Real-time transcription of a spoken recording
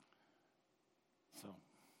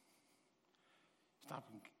stop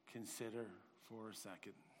and consider for a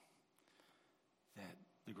second that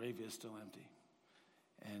the grave is still empty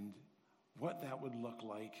and what that would look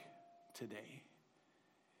like today.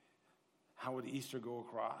 How would Easter go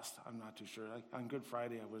across? I'm not too sure. On Good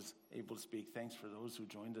Friday, I was able to speak. Thanks for those who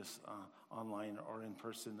joined us online or in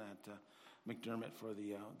person at McDermott for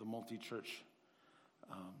the multi-church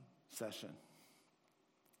session.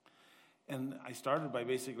 And I started by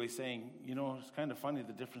basically saying, it's kind of funny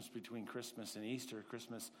the difference between Christmas and Easter.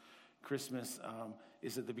 Christmas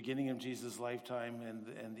is at the beginning of Jesus' lifetime,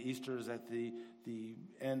 and Easter is at the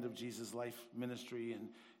end of Jesus' life ministry,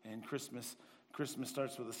 and Christmas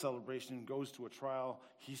starts with a celebration, goes to a trial.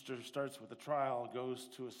 Easter starts with a trial, goes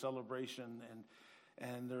to a celebration,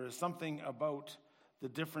 and there is something about the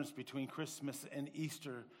difference between Christmas and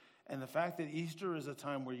Easter, and the fact that Easter is a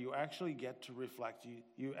time where you actually get to reflect.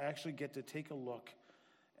 You actually get to take a look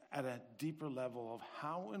at a deeper level of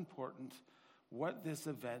how important what this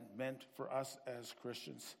event meant for us as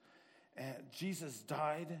Christians. And Jesus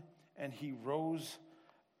died and he rose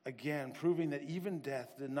again, proving that even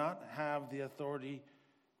death did not have the authority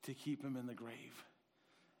to keep him in the grave.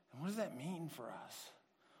 And what does that mean for us?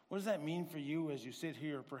 What does that mean for you as you sit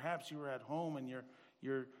here? Perhaps you are at home and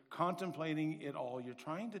you're contemplating it all. You're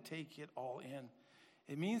trying to take it all in.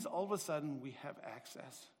 It means all of a sudden we have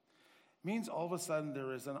access. It means all of a sudden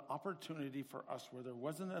there is an opportunity for us where there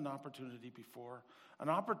wasn't an opportunity before. An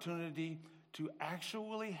opportunity to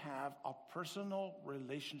actually have a personal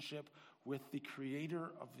relationship with the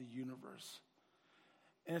creator of the universe.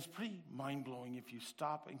 And it's pretty mind-blowing if you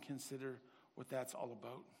stop and consider what that's all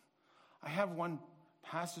about. I have one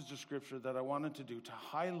passage of scripture that I wanted to do to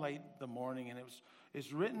highlight the morning, and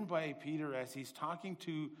it's written by Peter as he's talking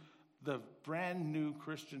to the brand new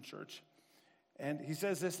Christian church. And he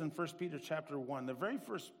says this in 1 Peter chapter 1, the very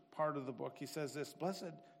first part of the book. He says this: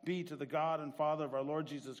 "Blessed be to the God and Father of our Lord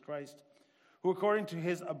Jesus Christ, who according to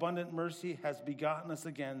his abundant mercy has begotten us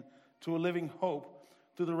again to a living hope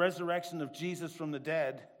through the resurrection of Jesus from the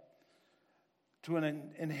dead, to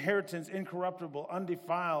an inheritance incorruptible,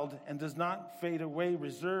 undefiled, and does not fade away,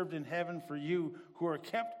 reserved in heaven for you who are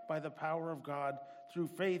kept by the power of God through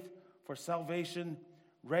faith for salvation,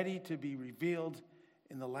 ready to be revealed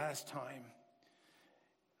in the last time."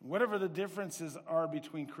 Whatever the differences are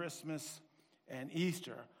between Christmas and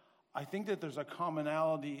Easter, I think that there's a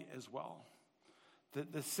commonality as well.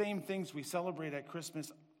 That the same things we celebrate at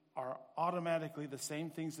Christmas are automatically the same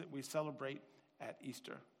things that we celebrate at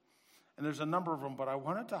Easter. And there's a number of them, but I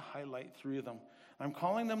wanted to highlight three of them. I'm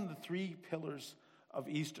calling them the three pillars of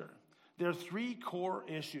Easter. There are three core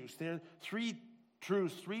issues. There are three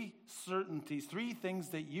truths, three certainties, three things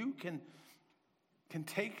that you can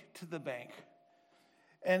take to the bank.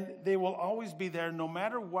 And they will always be there no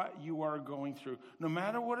matter what you are going through, no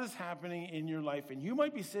matter what is happening in your life. And you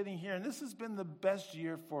might be sitting here, and this has been the best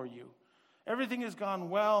year for you. Everything has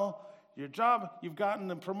gone well. Your job, you've gotten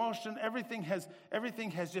the promotion. Everything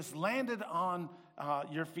has just landed on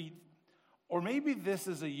your feet. Or maybe this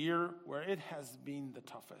is a year where it has been the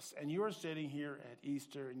toughest. And you are sitting here at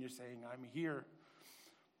Easter, and you're saying, "I'm here,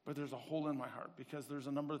 but there's a hole in my heart because there's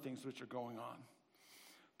a number of things which are going on."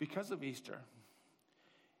 Because of Easter,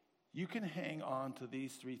 you can hang on to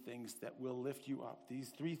these three things that will lift you up. These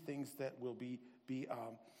three things that will be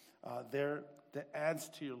there, that adds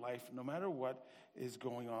to your life no matter what is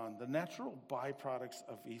going on. The natural byproducts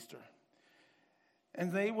of Easter.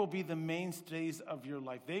 And they will be the mainstays of your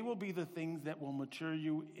life. They will be the things that will mature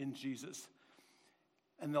you in Jesus.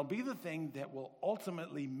 And they'll be the thing that will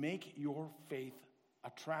ultimately make your faith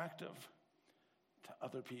attractive to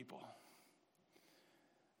other people.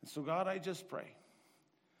 And so, God, I just pray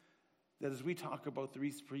that as we talk about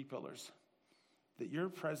these three pillars, that your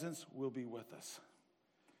presence will be with us.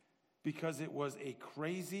 Because it was a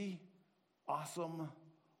crazy, awesome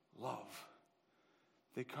love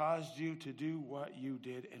that caused you to do what you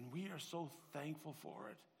did. And we are so thankful for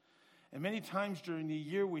it. And many times during the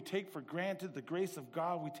year, we take for granted the grace of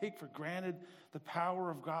God. We take for granted the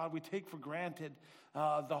power of God. We take for granted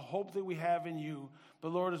the hope that we have in you.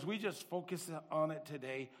 But Lord, as we just focus on it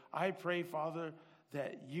today, I pray, Father,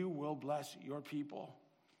 that you will bless your people.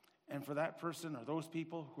 And for that person or those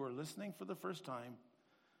people who are listening for the first time,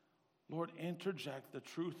 Lord, interject the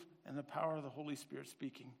truth and the power of the Holy Spirit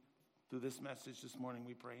speaking through this message this morning,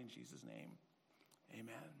 we pray in Jesus' name.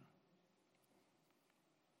 Amen.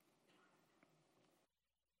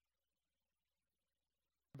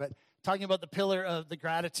 But talking about the pillar of the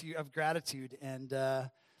gratitude, and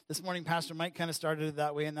this morning Pastor Mike kind of started it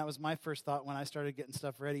that way, and that was my first thought when I started getting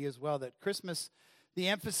stuff ready as well, that Christmas, the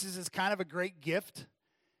emphasis is kind of a great gift,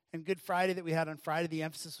 And Good Friday that we had on Friday, the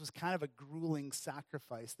emphasis was kind of a grueling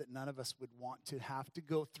sacrifice that none of us would want to have to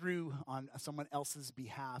go through on someone else's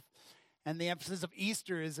behalf. And the emphasis of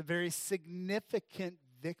Easter is a very significant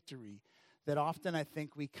victory that often I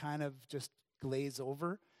think we kind of just glaze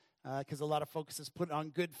over because a lot of focus is put on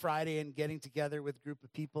Good Friday and getting together with a group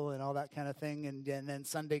of people and all that kind of thing. And then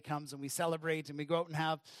Sunday comes and we celebrate and we go out and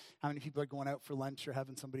have, how many people are going out for lunch or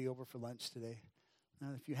having somebody over for lunch today?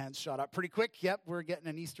 A few hands shot up pretty quick. Yep, we're getting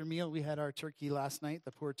an Easter meal. We had our turkey last night.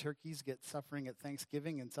 The poor turkeys get suffering at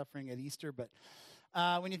Thanksgiving and suffering at Easter. But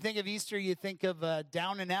when you think of Easter, you think of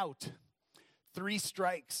down and out. 3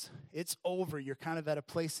 strikes. It's over. You're kind of at a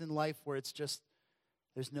place in life where it's just,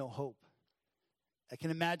 there's no hope. I can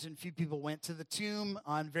imagine a few people went to the tomb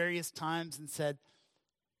on various times and said,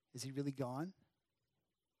 is he really gone?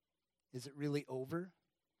 Is it really over?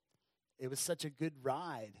 It was such a good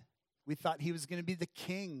ride. We thought he was going to be the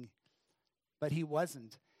king, but he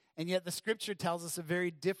wasn't. And yet the scripture tells us a very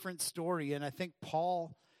different story. And I think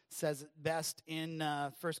Paul says it best in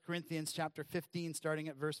 1 Corinthians chapter 15, starting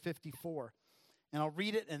at verse 54. And I'll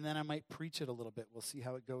read it, and then I might preach it a little bit. We'll see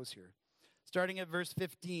how it goes here. Starting at verse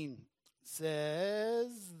 15,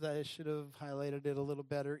 says, I should have highlighted it a little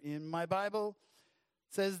better in my Bible,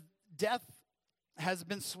 says, death has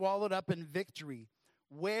been swallowed up in victory.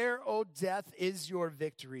 Where, O death, is your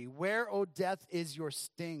victory? Where, O death, is your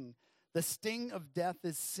sting? The sting of death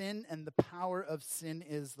is sin, and the power of sin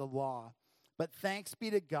is the law. But thanks be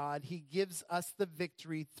to God, he gives us the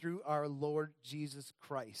victory through our Lord Jesus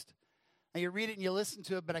Christ. Now, you read it and you listen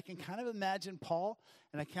to it, but I can kind of imagine Paul,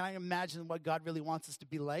 and I kind of imagine what God really wants us to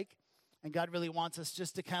be like. And God really wants us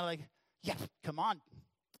just to kind of like, yeah, come on.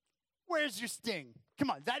 Where's your sting?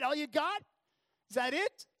 Come on, is that all you got? Is that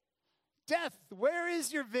it? Death, where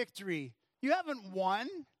is your victory? You haven't won.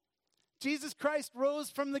 Jesus Christ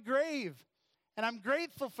rose from the grave. And I'm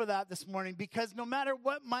grateful for that this morning because no matter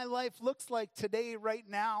what my life looks like today, right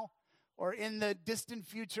now, or in the distant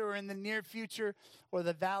future, or in the near future, or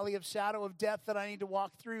the valley of shadow of death that I need to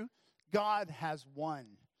walk through, God has won.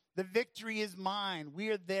 The victory is mine. We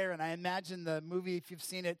are there. And I imagine the movie, if you've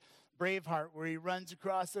seen it, Braveheart, where he runs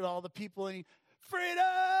across at all the people and he,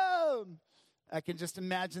 freedom! I can just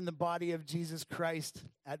imagine the body of Jesus Christ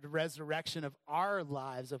at the resurrection of our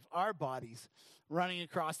lives, of our bodies, running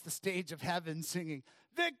across the stage of heaven singing,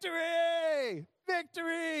 victory!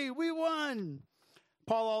 Victory! We won!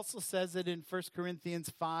 Paul also says it in 1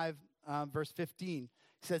 Corinthians 5, verse 15.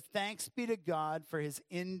 He says, thanks be to God for his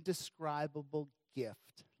indescribable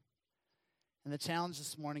gift. And the challenge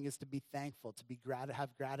this morning is to be thankful, to be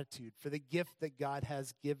have gratitude for the gift that God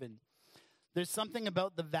has given. There's something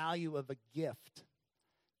about the value of a gift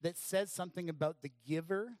that says something about the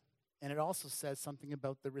giver, and it also says something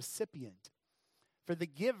about the recipient. For the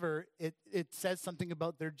giver, it says something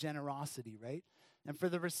about their generosity, right? And for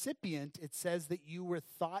the recipient, it says that you were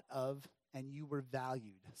thought of and you were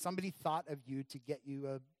valued. Somebody thought of you to get you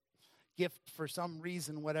a gift for some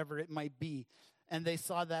reason, whatever it might be, and they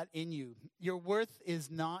saw that in you. Your worth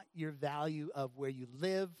is not your value of where you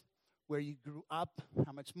live, where you grew up,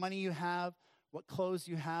 how much money you have, what clothes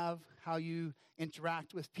you have, how you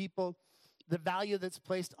interact with people. The value that's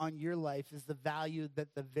placed on your life is the value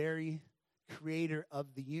that the very creator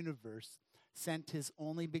of the universe sent his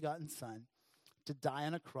only begotten son to die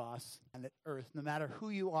on a cross on the earth. No matter who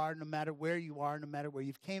you are, no matter where you are, no matter where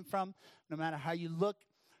you've came from, no matter how you look,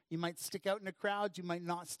 you might stick out in a crowd, you might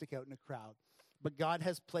not stick out in a crowd. But God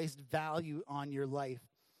has placed value on your life.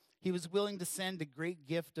 He was willing to send a great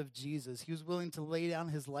gift of Jesus. He was willing to lay down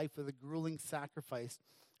his life with a grueling sacrifice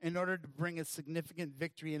in order to bring a significant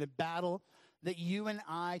victory in a battle that you and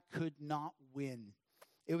I could not win.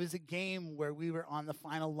 It was a game where we were on the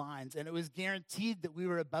final lines, and it was guaranteed that we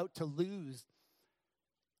were about to lose.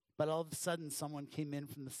 But all of a sudden, someone came in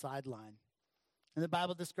from the sideline. And the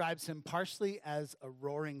Bible describes him partially as a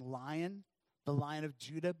roaring lion, the Lion of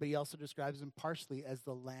Judah, but he also describes him partially as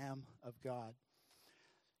the Lamb of God.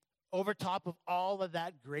 Over top of all of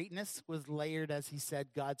that greatness was layered, as he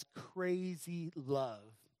said, God's crazy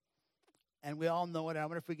love. And we all know it. I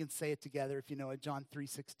wonder if we can say it together, if you know it. John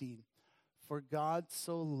 3:16. For God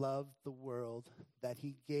so loved the world that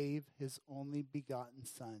he gave his only begotten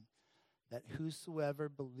Son, that whosoever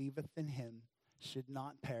believeth in him should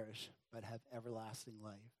not perish, but have everlasting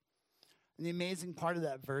life. And the amazing part of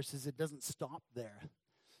that verse is it doesn't stop there.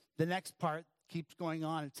 The next part keeps going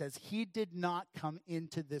on. It says, he did not come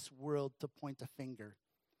into this world to point a finger.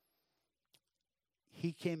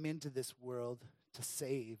 He came into this world to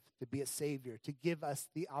save, to be a savior, to give us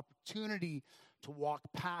the opportunity to walk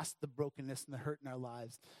past the brokenness and the hurt in our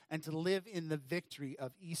lives and to live in the victory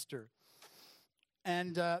of Easter.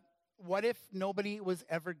 And what if nobody was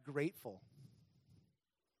ever grateful?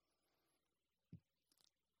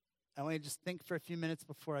 I want you to just think for a few minutes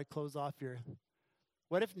before I close off here.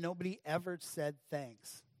 What if nobody ever said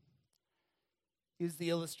thanks? Use the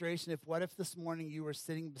illustration. What if this morning you were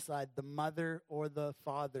sitting beside the mother or the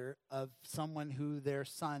father of someone who their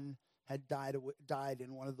son had died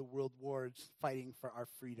in one of the world wars fighting for our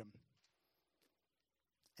freedom?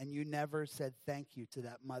 And you never said thank you to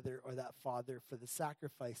that mother or that father for the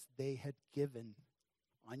sacrifice they had given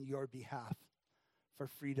on your behalf for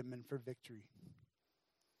freedom and for victory?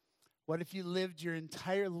 What if you lived your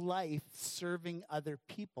entire life serving other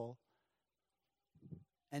people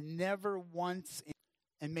and never once,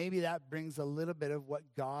 and maybe that brings a little bit of what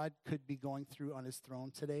God could be going through on his throne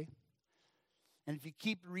today. And if you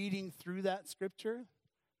keep reading through that scripture,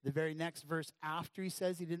 the very next verse after he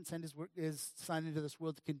says he didn't send his son into this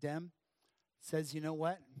world to condemn, says, you know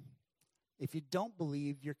what? If you don't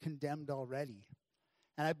believe, you're condemned already.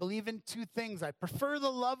 And I believe in two things. I prefer the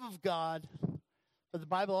love of God, but the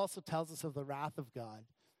Bible also tells us of the wrath of God.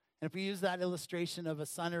 And if we use that illustration of a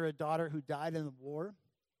son or a daughter who died in the war,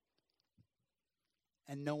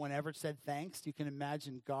 and no one ever said thanks, you can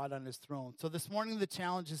imagine God on his throne. So this morning the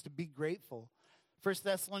challenge is to be grateful. 1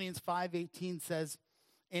 Thessalonians 5:18 says,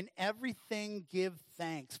 in everything give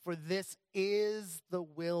thanks, for this is the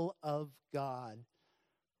will of God.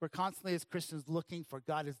 We're constantly as Christians looking for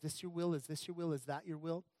God. Is this your will? Is this your will? Is that your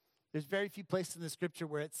will? There's very few places in the scripture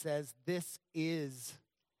where it says, this is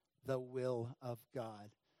the will of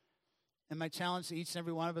God. And my challenge to each and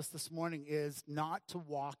every one of us this morning is not to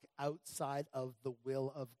walk outside of the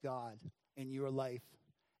will of God in your life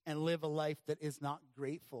and live a life that is not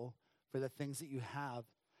grateful for the things that you have.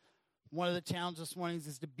 One of the challenges this morning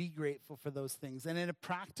is to be grateful for those things. And in a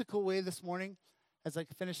practical way this morning, as I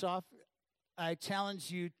finish off, I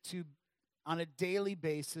challenge you to, on a daily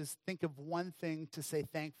basis, think of one thing to say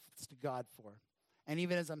thanks to God for. And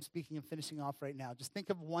even as I'm speaking and finishing off right now, just think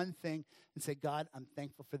of one thing and say, God, I'm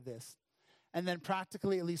thankful for this. And then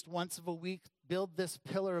practically at least once a week, build this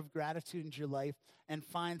pillar of gratitude into your life and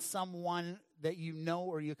find someone that you know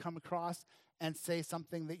or you come across and say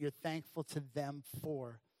something that you're thankful to them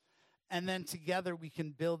for. And then together we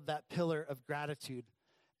can build that pillar of gratitude.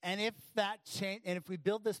 And if we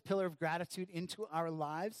build this pillar of gratitude into our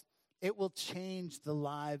lives, it will change the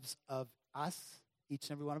lives of us, each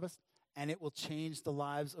and every one of us, and it will change the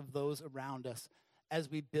lives of those around us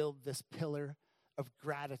as we build this pillar of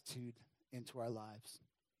gratitude into our lives.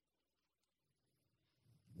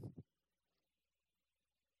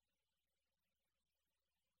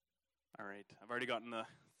 All right, I've already gotten the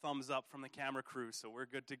thumbs up from the camera crew, so we're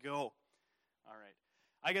good to go. All right,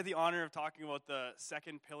 I get the honor of talking about the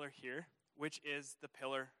second pillar here, which is the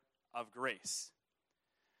pillar of grace.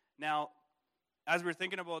 Now, as we're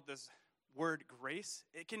thinking about this word grace,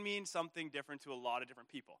 it can mean something different to a lot of different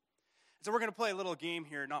people. So we're going to play a little game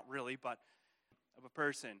here, not really, but of a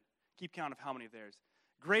person. Keep count of how many there's.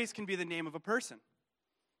 Grace can be the name of a person.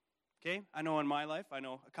 Okay, I know in my life, I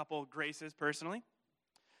know a couple Graces personally.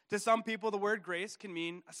 To some people, the word grace can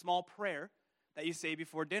mean a small prayer that you say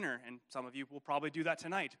before dinner, and some of you will probably do that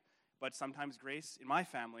tonight. But sometimes grace in my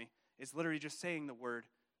family is literally just saying the word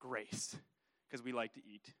grace, because we like to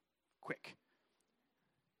eat quick.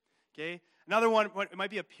 Okay, another one, it might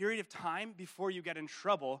be a period of time before you get in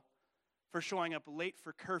trouble for showing up late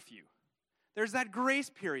for curfew. There's that grace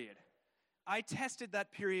period. I tested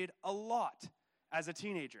that period a lot as a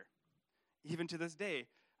teenager. Even to this day,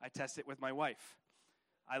 I test it with my wife.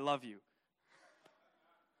 I love you.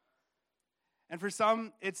 And for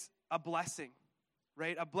some, it's a blessing,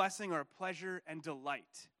 right? A blessing or a pleasure and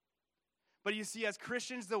delight. But you see, as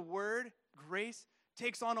Christians, the word grace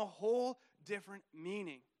takes on a whole different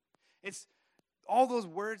meaning. It's all those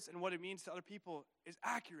words and what it means to other people is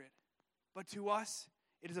accurate. But to us,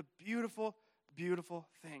 it is a beautiful, beautiful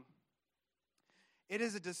thing. It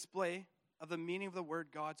is a display of the meaning of the word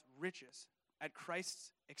God's riches at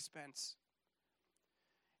Christ's expense.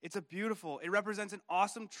 It represents an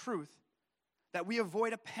awesome truth that we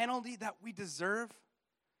avoid a penalty that we deserve,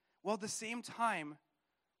 while at the same time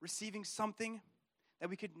receiving something that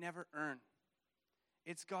we could never earn.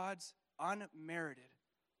 It's God's unmerited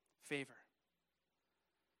favor.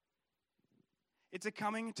 It's a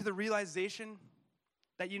coming to the realization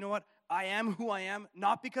that, you know what, I am who I am,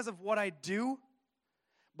 not because of what I do,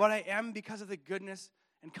 but I am because of the goodness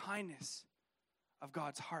and kindness of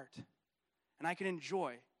God's heart. And I can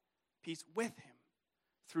enjoy peace with him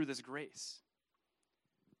through this grace.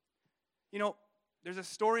 You know, there's a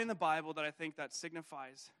story in the Bible that I think that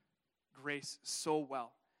signifies grace so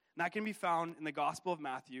well. And that can be found in the Gospel of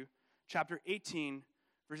Matthew, chapter 18,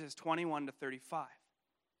 verses 21 to 35.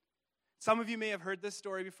 Some of you may have heard this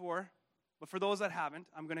story before, but for those that haven't,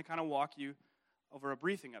 I'm going to kind of walk you over a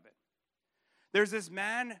briefing of it. There's this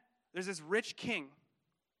rich king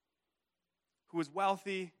who was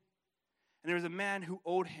wealthy, and there was a man who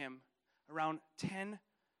owed him around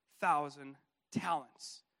 10,000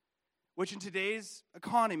 talents, which in today's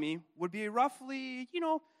economy would be roughly,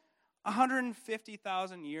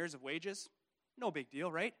 150,000 years of wages. No big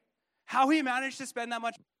deal, right? How he managed to spend that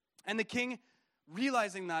much, and the king,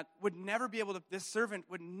 realizing that this servant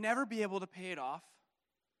would never be able to pay it off,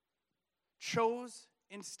 chose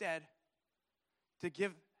instead to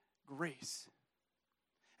give grace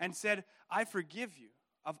and said, I forgive you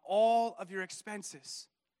of all of your expenses.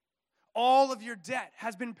 All of your debt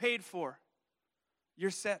has been paid for.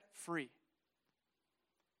 You're set free.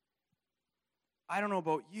 I don't know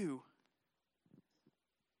about you,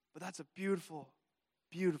 but that's a beautiful,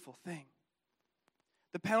 beautiful thing.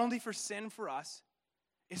 The penalty for sin for us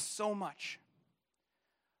is so much.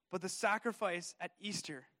 But the sacrifice at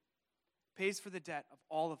Easter pays for the debt of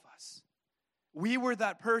all of us. We were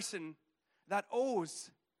that person that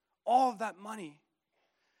owes all of that money,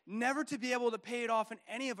 never to be able to pay it off in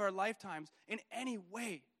any of our lifetimes in any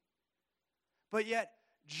way. But yet,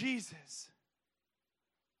 Jesus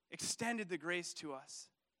extended the grace to us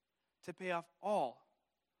to pay off all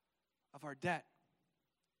of our debt.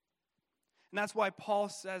 And that's why Paul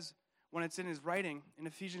says, when it's in his writing in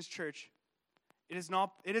Ephesians church, it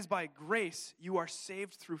is by grace you are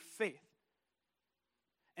saved through faith.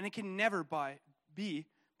 And it can never be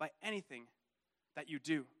by anything that you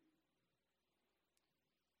do.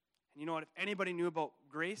 And you know what? If anybody knew about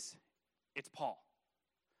grace, it's Paul.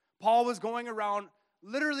 Paul was going around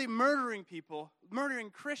literally murdering people, murdering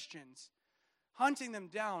Christians, hunting them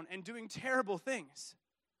down, and doing terrible things.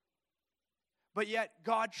 But yet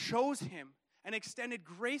God chose him and extended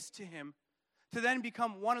grace to him to then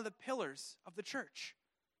become one of the pillars of the church.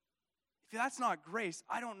 If that's not grace,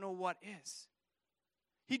 I don't know what is.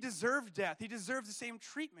 He deserved death. He deserved the same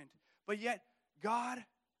treatment. But yet God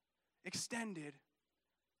extended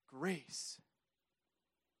grace.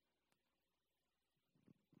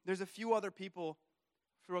 There's a few other people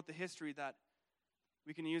throughout the history that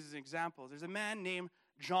we can use as examples. There's a man named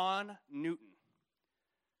John Newton.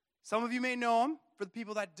 Some of you may know him. For the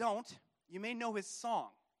people that don't, you may know his song,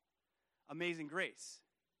 Amazing Grace.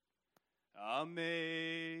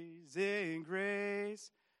 Amazing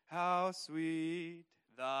grace, how sweet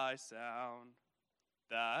thy sound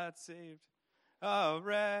that saved a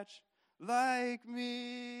wretch like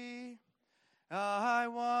me. I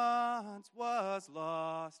once was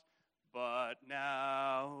lost, but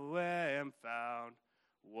now am found.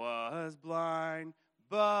 Was blind,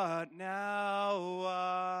 but now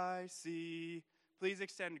I see. Please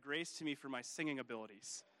extend grace to me for my singing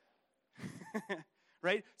abilities.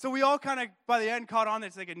 Right? So we all kind of, by the end, caught on that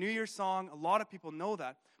it's like a New Year's song. A lot of people know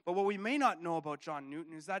that. But what we may not know about John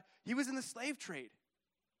Newton is that he was in the slave trade.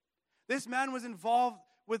 This man was involved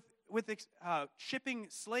with shipping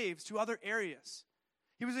slaves to other areas.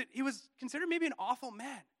 He was considered maybe an awful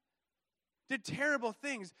man. Did terrible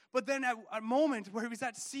things. But then at a moment where he was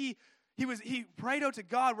at sea, he prayed out to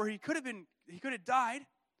God where he could have died.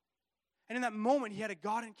 And in that moment, he had a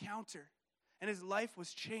God encounter. And his life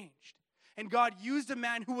was changed. And God used a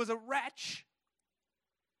man who was a wretch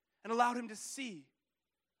and allowed him to see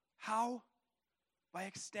how? By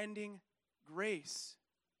extending grace.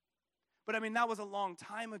 But that was a long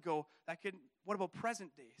time ago. What about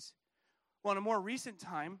present days? Well, in a more recent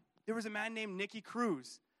time, there was a man named Nicky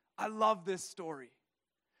Cruz. I love this story.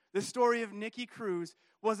 The story of Nicky Cruz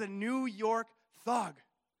was a New York thug.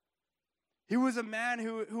 He was a man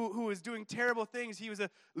who was doing terrible things. He was a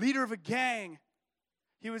leader of a gang.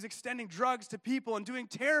 He was extending drugs to people and doing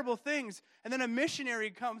terrible things. And then a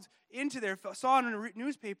missionary comes into there, saw it in a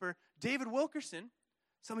newspaper, David Wilkerson,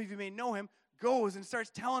 some of you may know him, goes and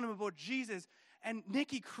starts telling him about Jesus. And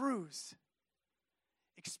Nicky Cruz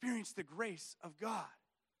experienced the grace of God.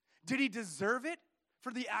 Did he deserve it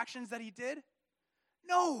for the actions that he did?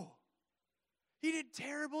 No. He did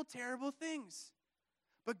terrible, terrible things.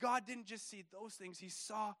 But God didn't just see those things. He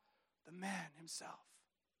saw the man himself.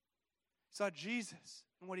 He saw Jesus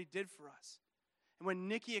and what he did for us. And when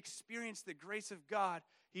Nicky experienced the grace of God,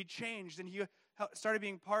 he changed and he started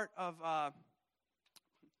being part of,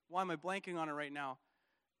 why am I blanking on it right now?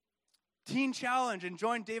 Teen Challenge, and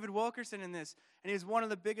joined David Wilkerson in this. And he was one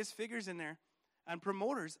of the biggest figures in there and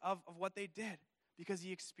promoters of what they did because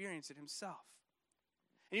he experienced it himself.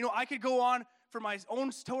 And I could go on for my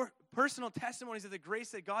own personal testimonies of the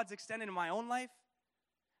grace that God's extended in my own life.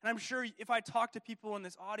 And I'm sure if I talk to people in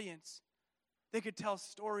this audience, they could tell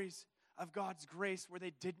stories of God's grace where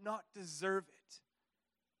they did not deserve it.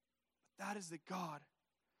 But that is the God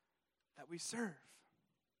that we serve.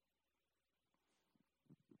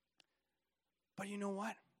 But you know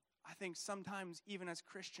what? I think sometimes, even as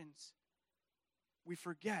Christians, we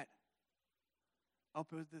forget about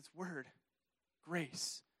this word,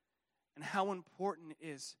 grace, and how important it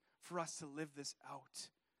is for us to live this out.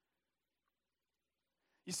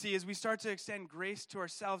 You see, as we start to extend grace to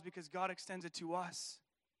ourselves because God extends it to us,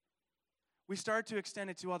 we start to extend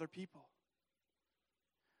it to other people.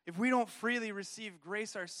 If we don't freely receive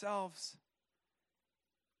grace ourselves,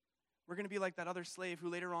 we're going to be like that other slave who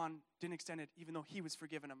later on didn't extend it even though he was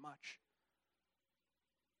forgiven of much.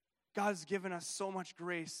 God's given us so much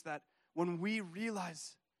grace that when we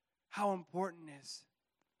realize how important it is,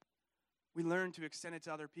 we learn to extend it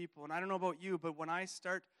to other people. And I don't know about you, but when I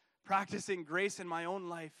start practicing grace in my own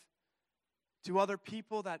life to other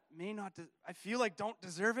people that may not, I feel like don't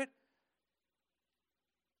deserve it,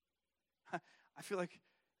 I feel like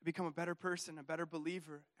I become a better person, a better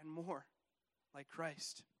believer, and more like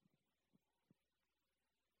Christ.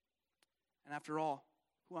 And after all,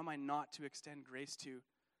 who am I not to extend grace to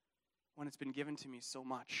when it's been given to me so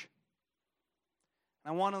much?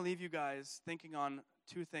 And I want to leave you guys thinking on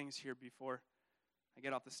two things here before I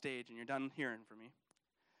get off the stage and you're done hearing from me.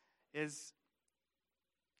 Is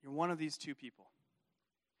you're one of these two people.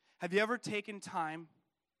 Have you ever taken time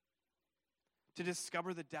to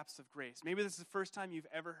discover the depths of grace? Maybe this is the first time you've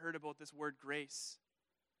ever heard about this word grace.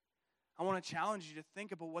 I want to challenge you to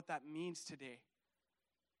think about what that means today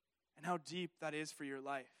and how deep that is for your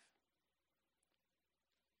life.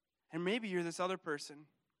 And maybe you're this other person.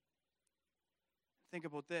 Think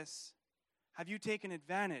about this. Have you taken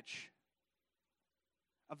advantage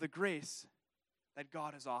of the grace that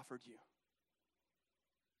God has offered you?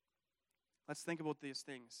 Let's think about these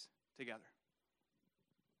things together.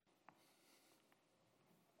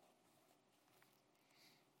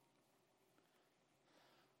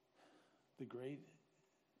 The great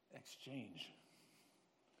exchange.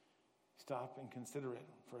 Stop and consider it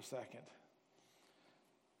for a second.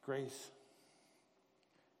 Grace,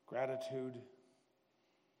 gratitude.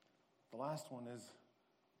 The last one is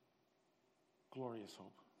glorious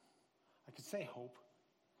hope. I could say hope,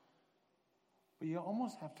 but you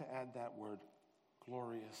almost have to add that word,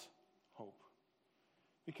 glorious hope.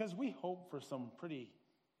 Because we hope for some pretty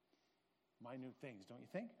minute things, don't you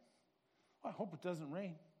think? Well, I hope it doesn't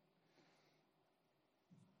rain.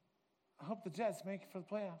 I hope the Jets make it for the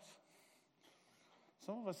playoffs.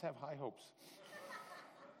 Some of us have high hopes.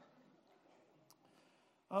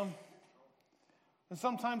 And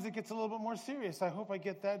sometimes it gets a little bit more serious. I hope I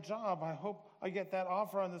get that job. I hope I get that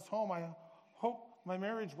offer on this home. I hope my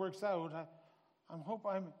marriage works out. I hope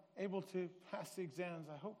I'm able to pass the exams.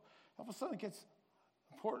 I hope all of a sudden it gets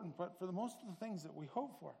important. But for the most of the things that we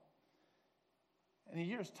hope for, in a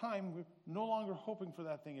year's time, we're no longer hoping for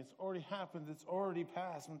that thing. It's already happened. It's already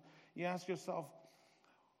passed. And you ask yourself,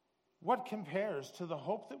 what compares to the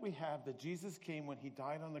hope that we have that Jesus came when he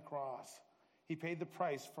died on the cross? He paid the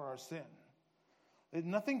price for our sin.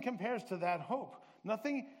 Nothing compares to that hope.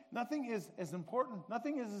 Nothing is as important,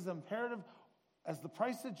 nothing is as imperative as the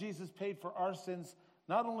price that Jesus paid for our sins,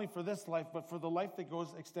 not only for this life, but for the life that goes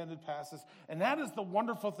extended past us. And that is the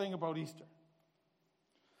wonderful thing about Easter.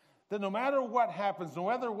 That no matter what happens, no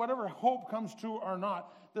matter whatever hope comes true or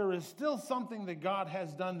not, there is still something that God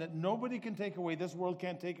has done that nobody can take away, this world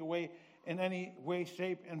can't take away in any way,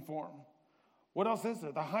 shape, and form. What else is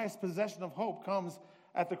there? The highest possession of hope comes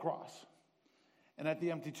at the cross and at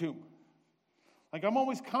the empty tomb. Like, I'm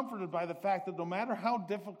always comforted by the fact that no matter how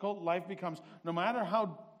difficult life becomes, no matter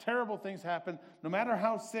how terrible things happen, no matter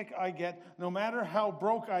how sick I get, no matter how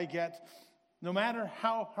broke I get, no matter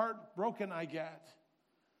how heartbroken I get,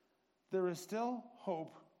 there is still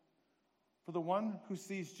hope for the one who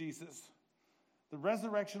sees Jesus. The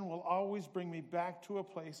resurrection will always bring me back to a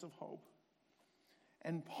place of hope.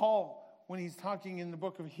 And Paul, when he's talking in the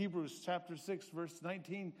book of Hebrews, chapter 6, verse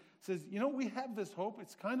 19, says, we have this hope.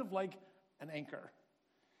 It's kind of like an anchor.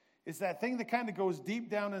 It's that thing that kind of goes deep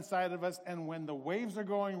down inside of us, and when the waves are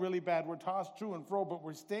going really bad, we're tossed to and fro, but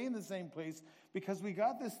we're staying in the same place because we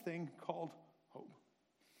got this thing called hope.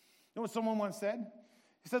 You know what someone once said?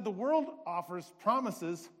 He said, the world offers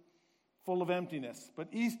promises full of emptiness, but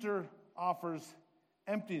Easter offers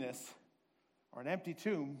emptiness, or an empty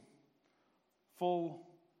tomb, full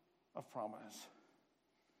of promise.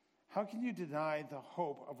 How can you deny the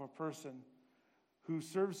hope of a person who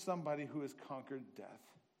serves somebody who has conquered death?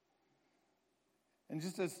 And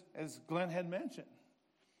just as Glenn had mentioned,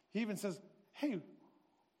 he even says, hey,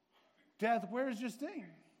 Death, where's your sting?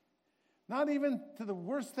 Not even to the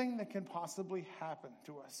worst thing that can possibly happen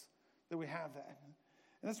to us, that we have that.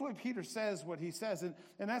 And that's why Peter says what he says. And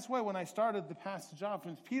that's why when I started the passage off,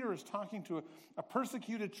 when Peter is talking to a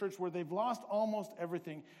persecuted church where they've lost almost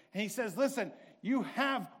everything, and he says, listen, you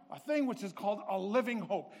have a thing which is called a living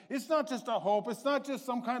hope. It's not just a hope. It's not just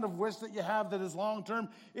some kind of wish that you have that is long-term.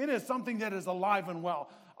 It is something that is alive and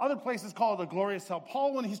well. Other places call it a glorious hope.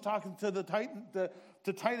 Paul, when he's talking to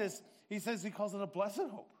Titus, he calls it a blessed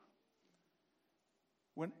hope.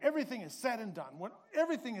 When everything is said and done, when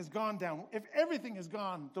everything has gone down, if everything has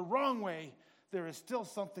gone the wrong way, there is still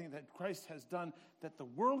something that Christ has done that the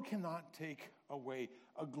world cannot take away,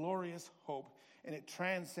 a glorious hope, and it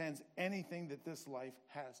transcends anything that this life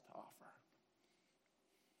has to offer.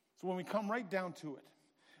 So when we come right down to it,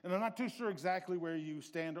 and I'm not too sure exactly where you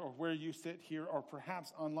stand or where you sit here, or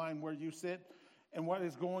perhaps online where you sit, and what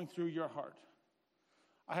is going through your heart,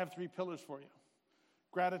 I have 3 pillars for you: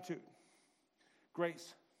 gratitude,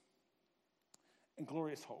 grace, and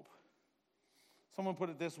glorious hope. Someone put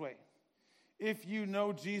it this way: if you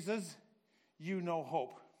know Jesus, you know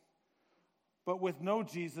hope. But with no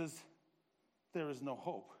Jesus, there is no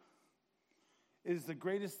hope. It is the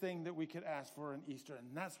greatest thing that we could ask for in Easter,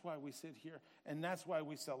 and that's why we sit here, and that's why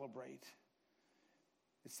we celebrate.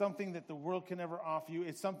 It's something that the world can never offer you.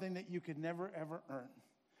 It's something that you could never, ever earn.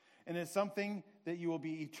 And it's something that you will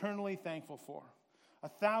be eternally thankful for.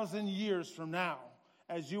 1,000 years from now,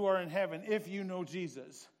 as you are in heaven, if you know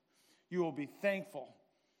Jesus, you will be thankful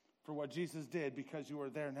for what Jesus did because you are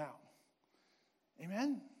there now.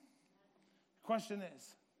 Amen? The question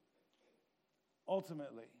is,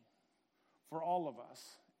 ultimately, for all of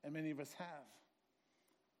us, and many of us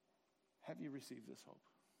have you received this hope?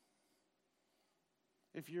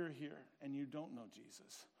 If you're here and you don't know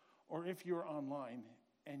Jesus, or if you're online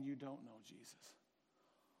and you don't know Jesus,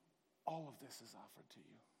 all of this is offered to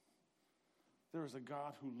you. There is a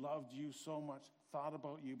God who loved you so much, thought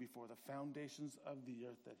about you before the foundations of the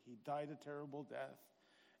earth, that he died a terrible death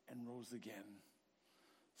and rose again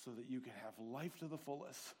so that you could have life to the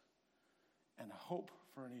fullest and hope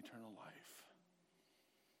for an eternal life.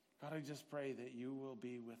 God, I just pray that you will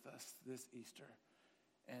be with us this Easter.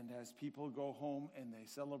 And as people go home and they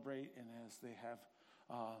celebrate, and as they have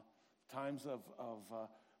times of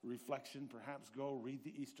reflection, perhaps go read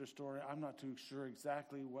the Easter story. I'm not too sure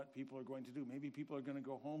exactly what people are going to do. Maybe people are going to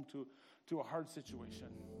go home to a hard situation.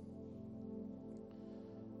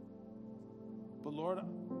 But Lord,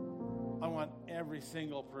 I want every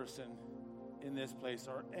single person in this place,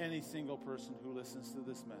 or any single person who listens to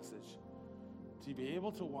this message, to be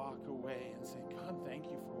able to walk away and say, God, thank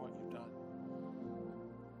you for what you've done.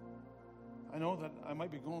 I know that I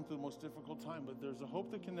might be going through the most difficult time, but there's a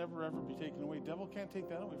hope that can never, ever be taken away. Devil can't take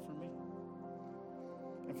that away from me.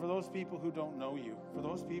 And for those people who don't know you, for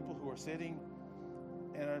those people who are sitting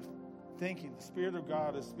and are thinking, the Spirit of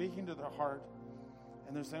God is speaking to their heart,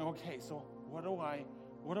 and they're saying, okay, so what do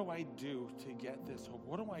I do to get this hope?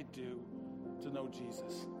 What do I do to know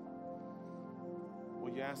Jesus?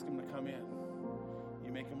 Well, you ask him to come in.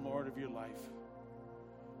 You make him Lord of your life.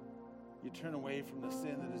 You turn away from the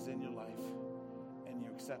sin that is in your life, and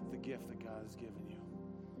you accept the gift that God has given you.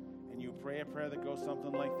 And you pray a prayer that goes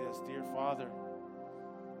something like this: Dear Father,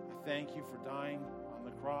 I thank you for dying on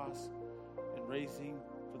the cross and raising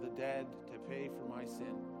for the dead to pay for my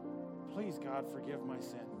sin. Please, God, forgive my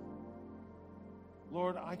sin.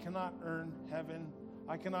 Lord, I cannot earn heaven.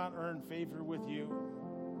 I cannot earn favor with you.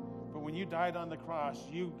 But when you died on the cross,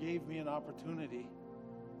 you gave me an opportunity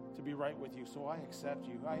to be right with you. So I accept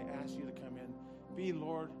you. I ask you to come in. Be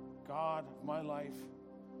Lord God of my life.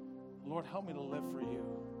 Lord, help me to live for you.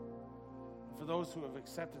 And for those who have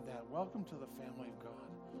accepted that, welcome to the family of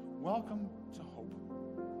God. Welcome to hope.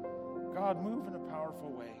 God, move in a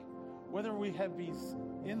powerful way. Whether we have been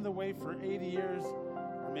in the way for 80 years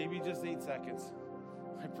or maybe just 8 seconds,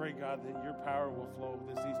 I pray, God, that your power will flow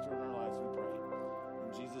this Easter in our lives, we pray.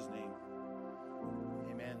 In Jesus' name,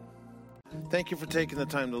 amen. Thank you for taking the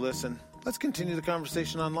time to listen. Let's continue the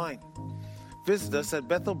conversation online. Visit us at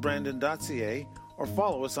bethelbrandon.ca or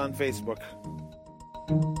follow us on Facebook.